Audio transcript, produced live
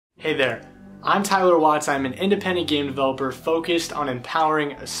Hey there, I'm Tyler Watts. I'm an independent game developer focused on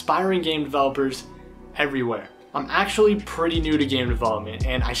empowering aspiring game developers everywhere. I'm actually pretty new to game development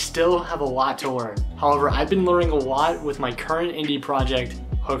and I still have a lot to learn. However, I've been learning a lot with my current indie project,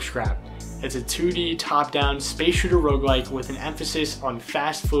 Hookscrap. It's a 2D top-down space shooter roguelike with an emphasis on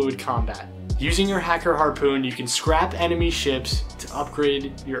fast fluid combat. Using your hacker harpoon, you can scrap enemy ships to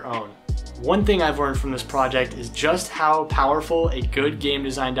upgrade your own. One thing I've learned from this project is just how powerful a good game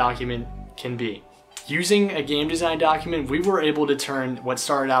design document can be. Using a game design document, we were able to turn what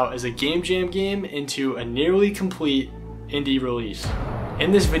started out as a game jam game into a nearly complete indie release.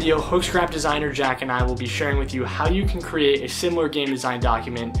 In this video, Hookscrap designer Jack and I will be sharing with you how you can create a similar game design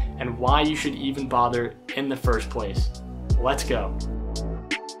document and why you should even bother in the first place. Let's go.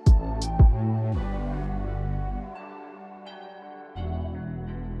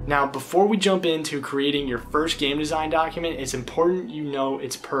 Now, before we jump into creating your first game design document, it's important you know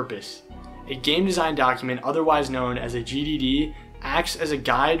its purpose. A game design document, otherwise known as a GDD, acts as a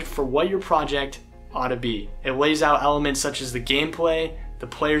guide for what your project ought to be. It lays out elements such as the gameplay, the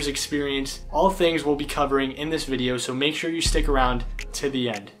player's experience, all things we'll be covering in this video, so make sure you stick around to the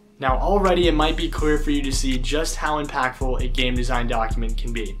end. Now, already it might be clear for you to see just how impactful a game design document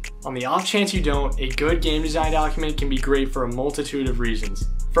can be. On the off chance you don't, a good game design document can be great for a multitude of reasons.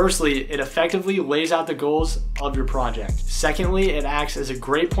 Firstly, it effectively lays out the goals of your project. Secondly, it acts as a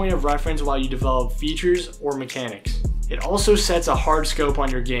great point of reference while you develop features or mechanics. It also sets a hard scope on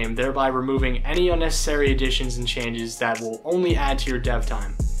your game, thereby removing any unnecessary additions and changes that will only add to your dev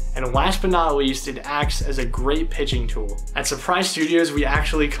time. And last but not least, it acts as a great pitching tool. At Surprise Studios, we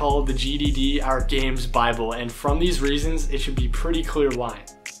actually call the GDD our game's Bible, and from these reasons, it should be pretty clear why.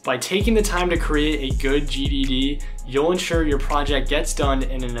 By taking the time to create a good GDD, you'll ensure your project gets done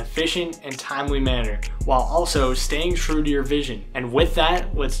in an efficient and timely manner, while also staying true to your vision. And with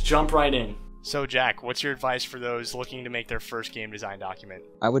that, let's jump right in. So Jack, what's your advice for those looking to make their first game design document?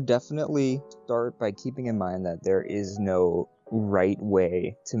 I would definitely start by keeping in mind that there is no right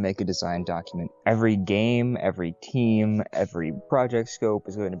way to make a design document. Every game, every team, every project scope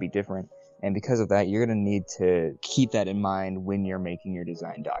is going to be different. And because of that, you're going to need to keep that in mind when you're making your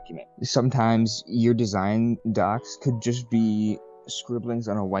design document. Sometimes your design docs could just be scribblings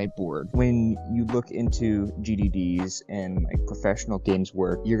on a whiteboard. When you look into GDDs and like professional games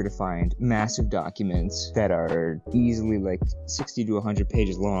work, you're going to find massive documents that are easily like 60 to 100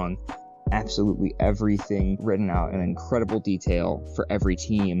 pages long. Absolutely everything written out in incredible detail for every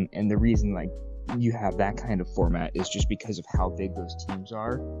team. And the reason you have that kind of format is just because of how big those teams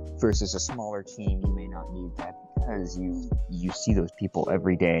are. Versus a smaller team, you may not need that because you see those people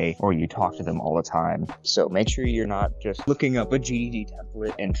every day or you talk to them all the time. So make sure you're not just looking up a GDD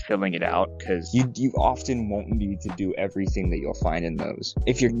template and filling it out, because you often won't need to do everything that you'll find in those.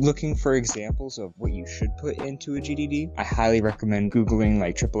 If you're looking for examples of what you should put into a GDD, I highly recommend Googling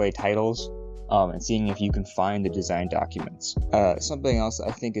like AAA titles and seeing if you can find the design documents. Something else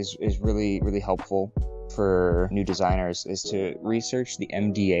I think is really, really helpful for new designers is to research the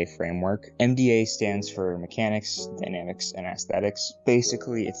MDA Framework. MDA stands for Mechanics, Dynamics, and Aesthetics.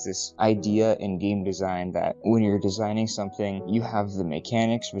 Basically, it's this idea in game design that when you're designing something, you have the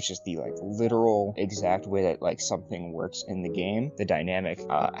mechanics, which is the literal exact way that something works in the game. The dynamic,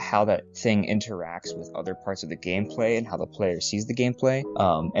 how that thing interacts with other parts of the gameplay and how the player sees the gameplay.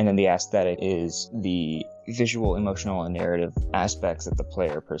 And then the aesthetic is the visual, emotional, and narrative aspects that the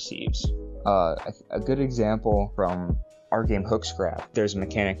player perceives. A good example from our game Hookscrap, there's a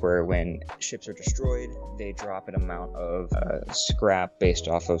mechanic where when ships are destroyed, they drop an amount of scrap based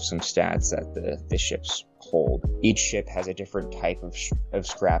off of some stats that the ships hold. Each ship has a different type of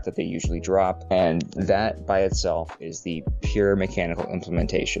scrap that they usually drop, and that by itself is the pure mechanical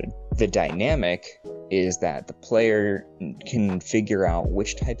implementation. The dynamic is that the player can figure out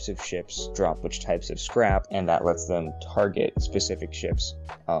which types of ships drop which types of scrap, and that lets them target specific ships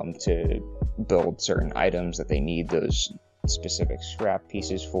to build certain items that they need those specific scrap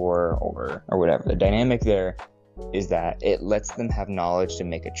pieces for, or whatever. The dynamic there is that it lets them have knowledge to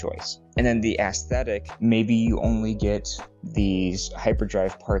make a choice. And then the aesthetic, maybe you only get these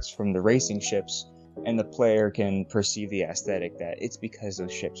hyperdrive parts from the racing ships, and the player can perceive the aesthetic that it's because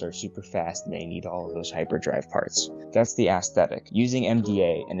those ships are super fast and they need all of those hyperdrive parts. That's the aesthetic. Using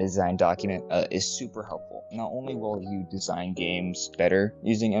MDA in a design document is super helpful. Not only will you design games better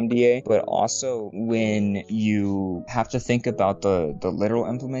using MDA, but also when you have to think about the literal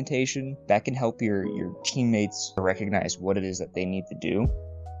implementation, that can help your teammates recognize what it is that they need to do.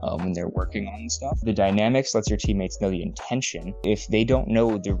 when they're working on stuff. The dynamics lets your teammates know the intention. If they don't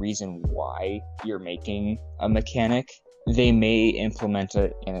know the reason why you're making a mechanic, they may implement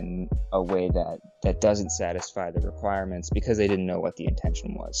it in a way that doesn't satisfy the requirements because they didn't know what the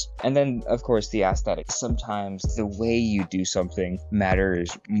intention was. And then, of course, the aesthetics. Sometimes the way you do something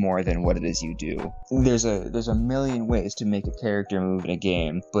matters more than what it is you do. There's a million ways to make a character move in a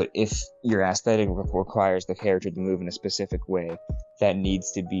game, but if your aesthetic requires the character to move in a specific way, that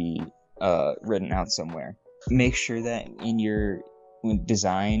needs to be written out somewhere. Make sure that in your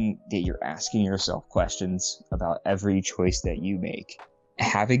design that you're asking yourself questions about every choice that you make.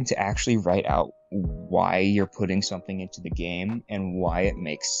 Having to actually write out why you're putting something into the game and why it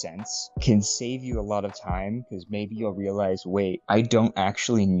makes sense can save you a lot of time, because maybe you'll realize, wait, I don't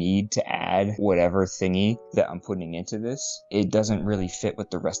actually need to add whatever thingy that I'm putting into this. It doesn't really fit with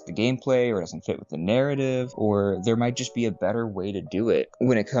the rest of the gameplay, or it doesn't fit with the narrative, or there might just be a better way to do it.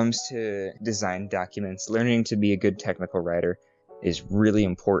 When it comes to design documents, learning to be a good technical writer is really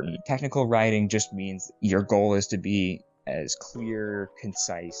important. Technical writing just means your goal is to be as clear,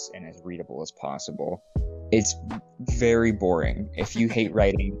 concise, and as readable as possible. It's very boring. If you hate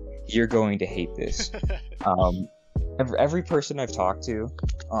writing, you're going to hate this. Every person I've talked to,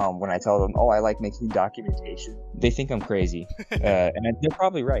 when I tell them, oh, I like making documentation, they think I'm crazy. And they're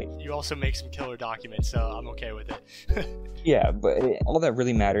probably right. You also make some killer documents, so I'm okay with it. Yeah, but all that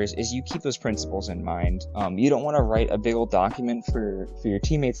really matters is you keep those principles in mind. You don't want to write a big old document for your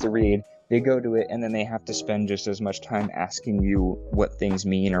teammates to read. They go to it, and then they have to spend just as much time asking you what things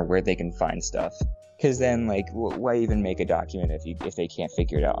mean or where they can find stuff. Because then, like, why even make a document if they can't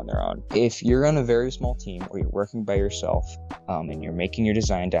figure it out on their own? If you're on a very small team or you're working by yourself, and you're making your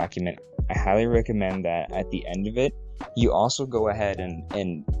design document, I highly recommend that at the end of it, you also go ahead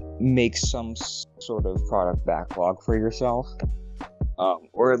and make some sort of product backlog for yourself,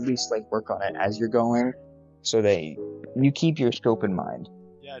 or at least like work on it as you're going, so that you keep your scope in mind.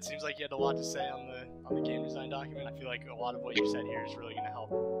 Yeah, it seems like you had a lot to say on the game design document. I feel like a lot of what you said here is really going to help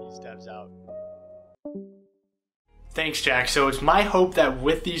these devs out. Thanks, Jack. So it's my hope that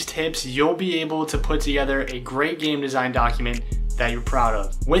with these tips, you'll be able to put together a great game design document that you're proud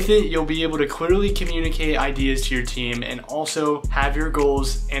of. With it, you'll be able to clearly communicate ideas to your team and also have your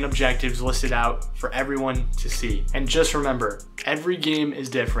goals and objectives listed out for everyone to see. And just remember, every game is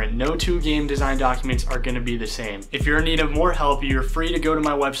different. No two game design documents are going to be the same. If you're in need of more help, you're free to go to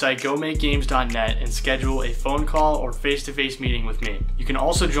my website, gomakegames.net, and schedule a phone call or face-to-face meeting with me. You can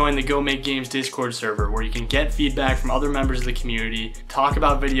also join the Go Make Games Discord server, where you can get feedback from other members of the community, talk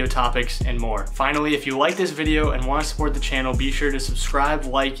about video topics, and more. Finally, if you like this video and want to support the channel, be sure to subscribe,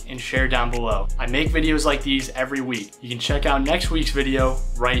 like, and share down below. I make videos like these every week. You can check out next week's video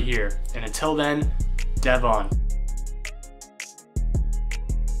right here. And until then, dev on.